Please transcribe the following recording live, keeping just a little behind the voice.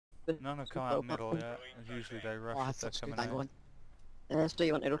None have come out middle yet. Usually they rush Oh, if that's they're such a good coming angle. out. Do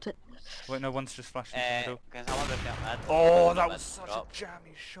you want to rotate? Wait, no, one's just flashed into the middle. Can someone go down mid? Oh, that was such a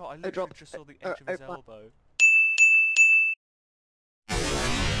jammy shot. I literally drop. just saw the edge of his elbow.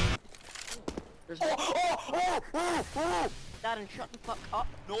 Darren, shut the fuck up.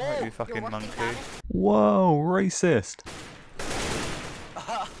 No! Right, you fucking monkey. Whoa, racist.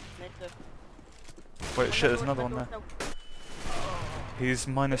 Wait, shit, there's another one there. He's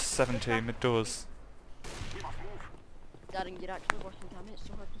minus 70, mid doors. Darren, you're actually watching damage, it's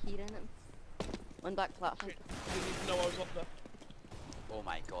so hard to hear anything. One back platform. No, I was up there. Oh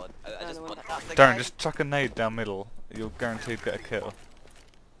my god. I No, just no, put that's the Darren, guy. just chuck a nade down middle. You'll guaranteed get a kill.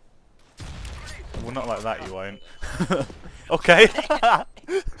 Well, not like that, you won't. Okay.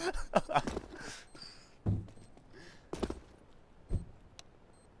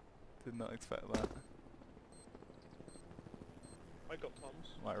 Did not expect that. I got bombs.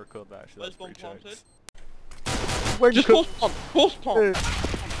 Might record that actually. Where's That's pretty bomb jokes. Where'd Just force pump! Force pump!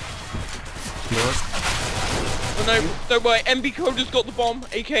 Oh no, don't worry, MB Coder's got the bomb,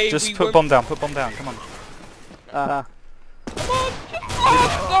 aka Just we put won't- bomb down, come on. Come on!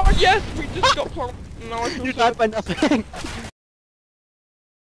 Oh yes, we just got bomb! No, I feel You so died by nothing!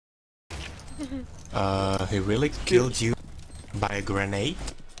 He really killed you by a grenade?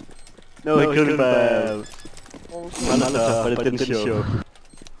 No, I killed him by Oh, but it didn't show.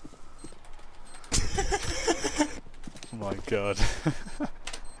 Oh my god.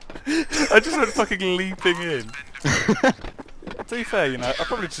 I just went fucking leaping in. To be fair, you know, I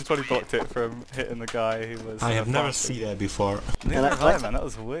probably just probably blocked it from hitting the guy who was... I have never fasting. seen that before. Neither have I, man, that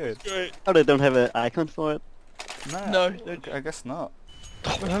was weird. great. Oh, they don't have an icon for it? No, I guess not.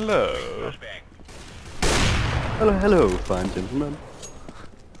 Hello. Hello, hello, fine gentlemen.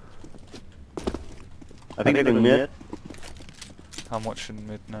 I think they're going mid. I'm watching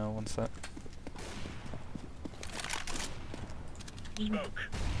mid now, one sec. Smoke.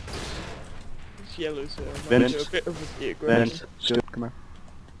 It's yellow, so I might Vent. do a bit of a diagram. Vent. Come on.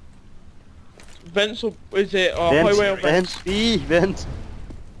 Vents or is it Vent. highway or vents? Vent. B. Vent.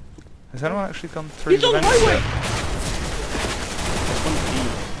 Has anyone actually gone through He's the on the vents highway! yet?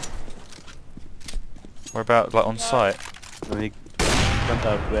 We're about, like, on site. No, he jumped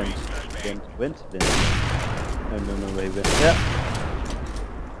out. Vent. Vent. Vent. Vent. No, wait, vent. Yeah.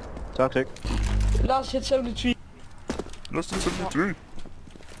 Toxic. Last hit 73. Lost in 73.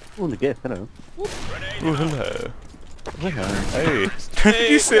 Oh, in the gift. Hello. Oh, hello. Hello. Hey.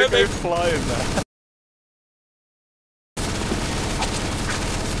 Did you see it go flying there?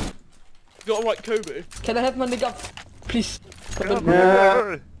 You got a right Kobe. Can I have my nigga? Please. Come on.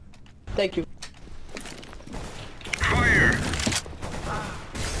 Yeah. Thank you. Fire!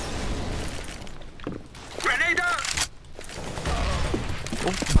 Grenade out!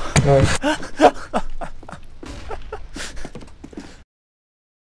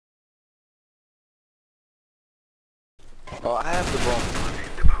 Oh, I have the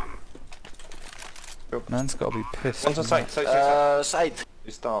bomb. Man's gotta be pissed. One's on man. site, side.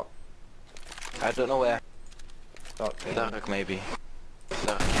 You start. I don't know where. Start. Dark maybe.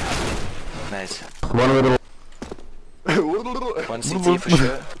 Dark. Nice. One little... One CT for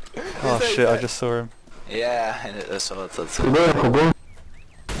sure. Oh shit, I just saw him. Yeah, and I saw it.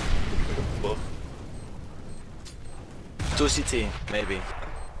 Two CT, maybe.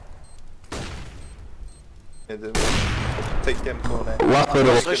 Take them corner.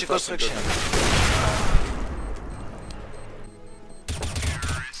 Construction, construction.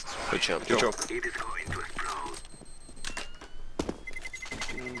 Good job. Good job.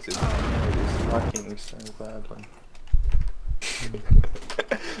 Jesus, it's fucking so bad, man.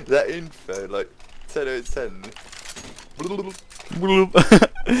 That info, like 10 out of 10.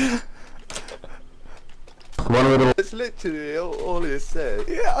 It's literally all he said.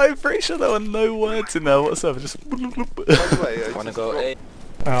 Yeah, I'm pretty sure there were no words in there whatsoever, just... By the way, I Wanna just go got-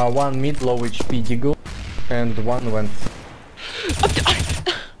 A? One mid low HP Deagle, and one went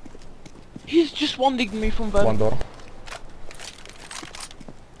He's just one-digging me from vent. one door.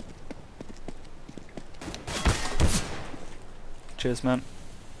 Cheers, man.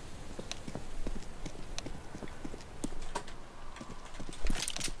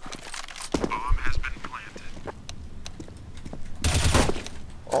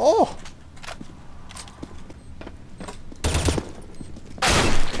 Oh!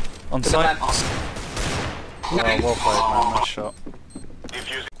 On site. Oh, well played, man. Nice shot.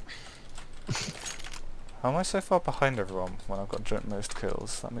 How am I so far behind everyone when I've got most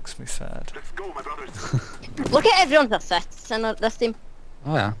kills? That makes me sad. Look at everyone's assists in this team.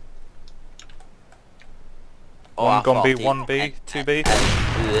 Oh yeah. Oh, One I gone B, thought one B, two B.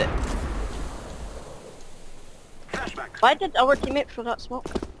 Why did our teammate throw that smoke?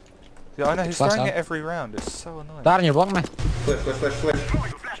 Yeah, I know, he's Flash throwing it out. every round, it's so annoying. Darren, you're blocking me.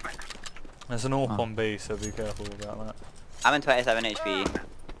 There's an AWP on B, so be careful about that. I'm in 27 HP.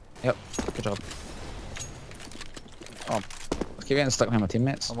 Yep, good job. Oh, I keep getting stuck behind my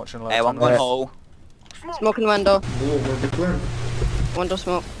teammates. I'm watching Hey, one going hole. Smoke in the window. Window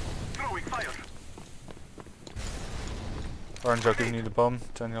smoke. Orange, I've given you the bomb.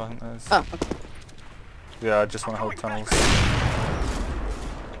 Daniel, I think that is. Oh, okay. Yeah, I just want to hold tunnels.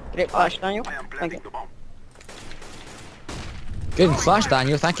 Great flash, Daniel. Thank you. Good flash,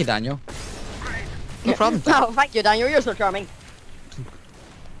 Daniel. Thank you, Daniel. No problem. Oh, thank you, Daniel. You're so charming.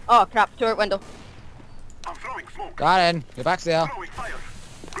 Oh crap! Turret window. Darren, your back's there.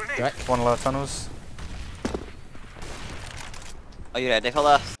 Correct. One lower tunnels. Are you ready for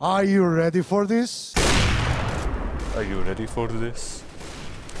this? Are you ready for this? Are you ready for this?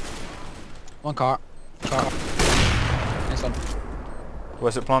 One car. Nice one.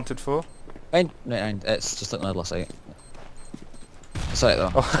 Where's it planted for? Fine. No, it's just like another site. Sorry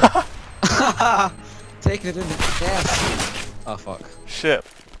though. Oh. Taking it in the chest. Oh fuck. Shit.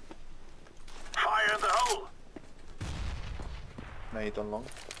 Fire in the hole. Nade on long.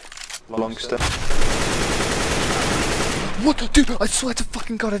 Long stuff. What? Dude, I swear to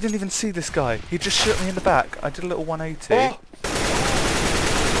fucking god, I didn't even see this guy. He just shot me in the back. I did a little 180. Oh.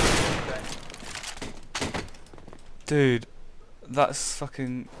 Dude, that's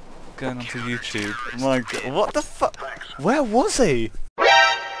fucking going onto YouTube. My god, what the fuck? Where was he?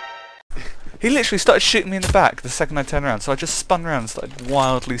 He literally started shooting me in the back the second I turned around, so I just spun around and started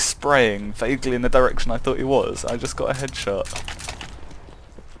wildly spraying vaguely in the direction I thought he was. I just got a headshot.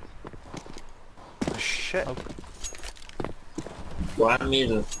 Shit. Oh. 1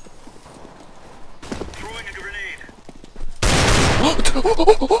 middle. Throwing a grenade.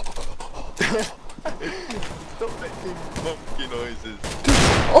 Stop making monkey noises.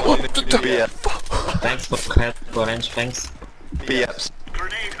 Thanks for help, Orange, thanks. B ups.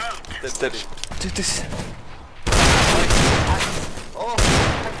 Grenade out. Dude, this... Oh,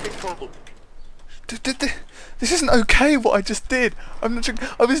 tactical. Dude, this isn't okay what I just did. I'm not joking.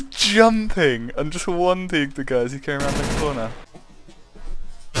 I was jumping and just one-teamed the guy as he came around the corner.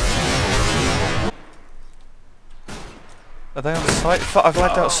 Are they on site? Fuck, I've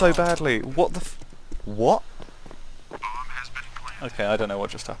lagged out so badly. What the f... What? Okay, I don't know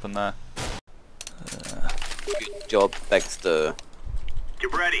what just happened there. Good job, Dexter.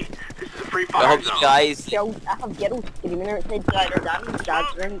 Get ready. This is a free I hope you guys. Joe, I have Geralt. Give me a minute. It's either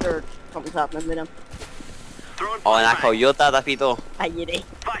dad's room or something's happening with him. Oh, and I call your dad a pedo. Hi, Yuri.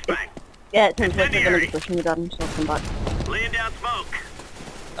 Yeah, it seems like they're gonna be pushing you, Dad, so I'll come back. Laying down smoke.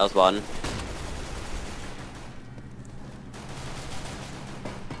 That was one.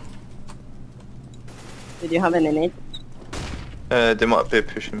 Did you have any nades? They might be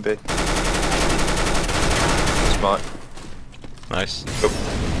pushing B. Smart. Nice.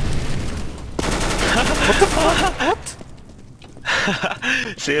 What?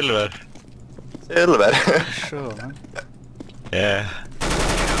 Silver. Silver. Sure, man. Yeah.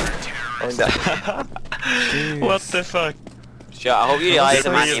 What the fuck? Sure, I hope you guys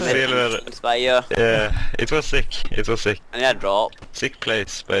are Silver. inspire. Yeah, it was sick. It was sick. I need a drop. Sick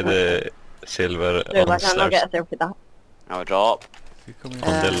place by the silver Dude, I on can't get a stairs. selfie that. I have a drop. You come in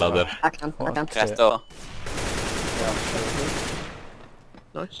On the ladder. I can. Cresto.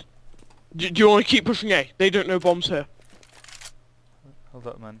 Nice. Do you want to keep pushing A? They don't know bombs here. Hold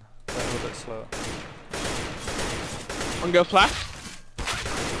up, man. A little bit slower. I'm gonna flash.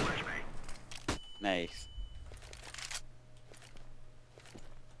 Nice.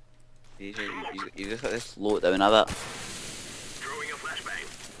 You just got to slow it down a bit.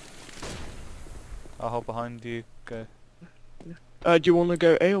 I'll hold behind you. Go. Do you want to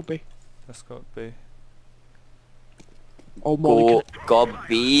go A or B? Let's go B. Oh, Molly. Go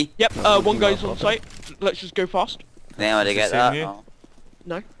B. Yep. One guy's on site. Let's just go fast. Did anybody get Has he that? seen you? Oh.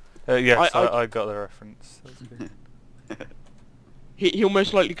 No. Yes, I got the reference. That's good. He'll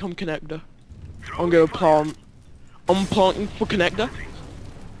most likely come connector. I'm gonna plant. I'm planting for connector.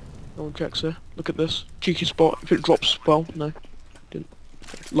 No one checks there. Look at this cheeky spot. If it drops, well, no, didn't.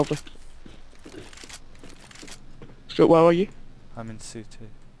 Lovely. So where are you? I'm in C2.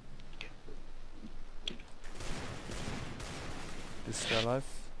 Is he alive?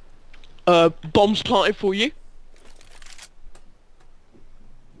 Bombs planted for you.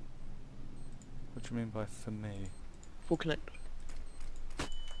 What do you mean by for me? For connector.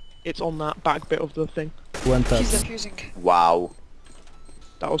 It's on that back bit of the thing. Went up. He's defusing. Wow.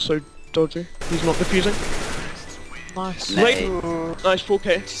 That was so dodgy. He's not defusing. Nice. Nice. Nice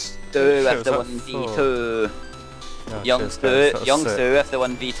 4K. Stu efter 1v2. Young Stu efter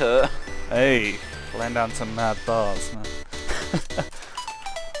 1v2. Hey, laying down some mad bars, man.